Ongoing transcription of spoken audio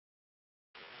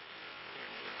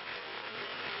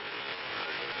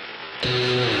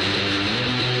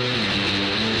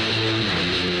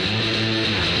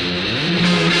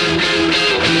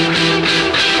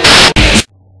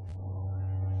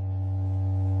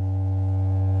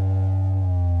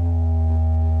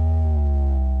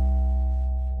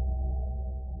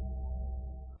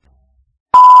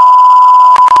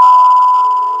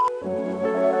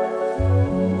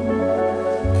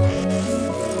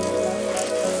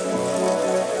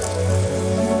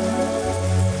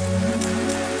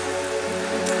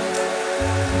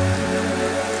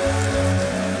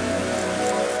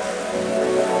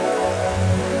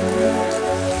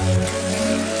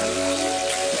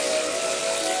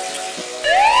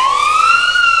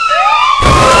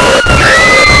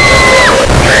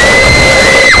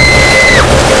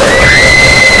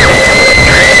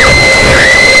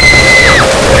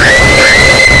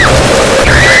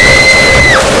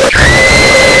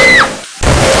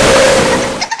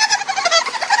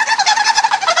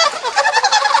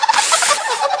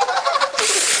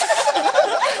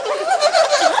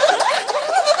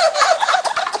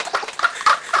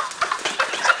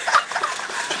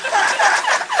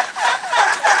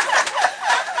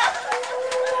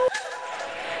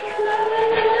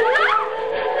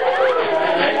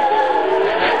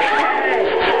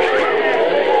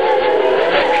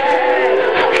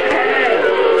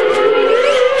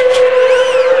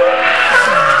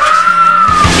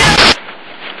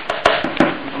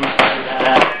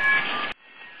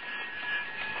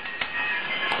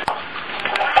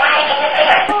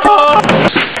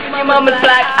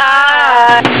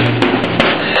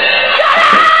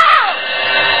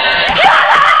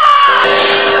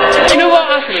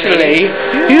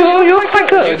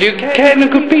good. You're getting a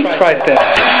good beat right there.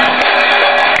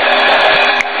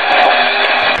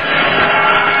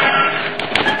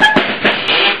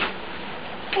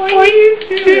 What are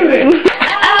you doing?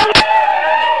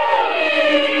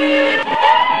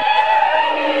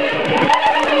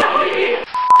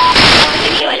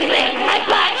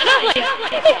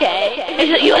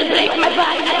 You want to break my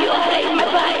back, you want to break my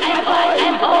back,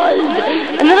 I'm old.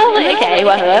 And then I was like, okay,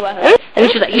 whatever.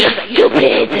 And she was like, you're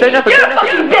stupid. You're a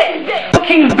fucking bitch!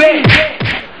 Fucking bitch!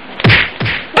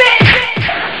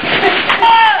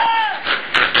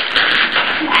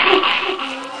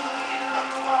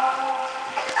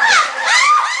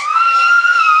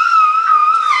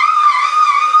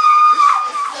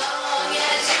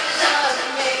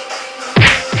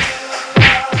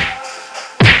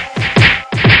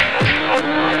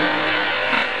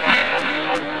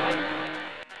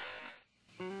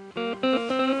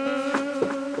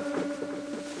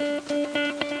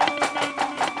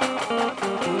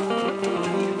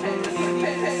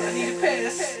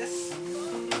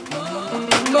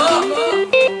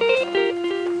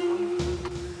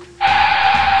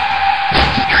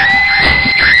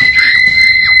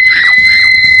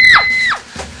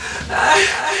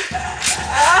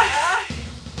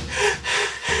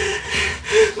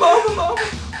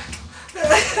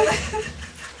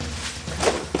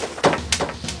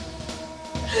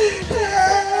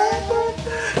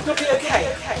 You'll be okay.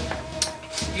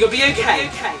 You'll be okay.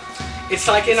 It's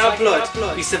like in our blood.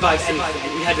 We survived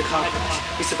anything. We had a car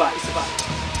crash. We survived.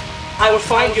 I will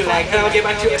find your leg and I'll get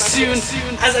back to you as soon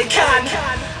as I can.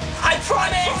 I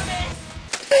promise.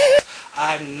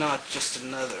 I'm not just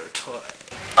another toy.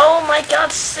 Oh my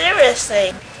god, seriously?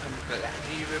 I'm glad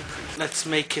you improved. Let's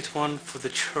make it one for the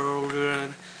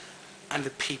children and the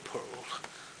people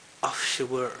of the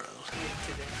world.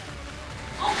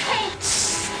 Okay.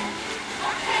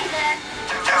 Okay then.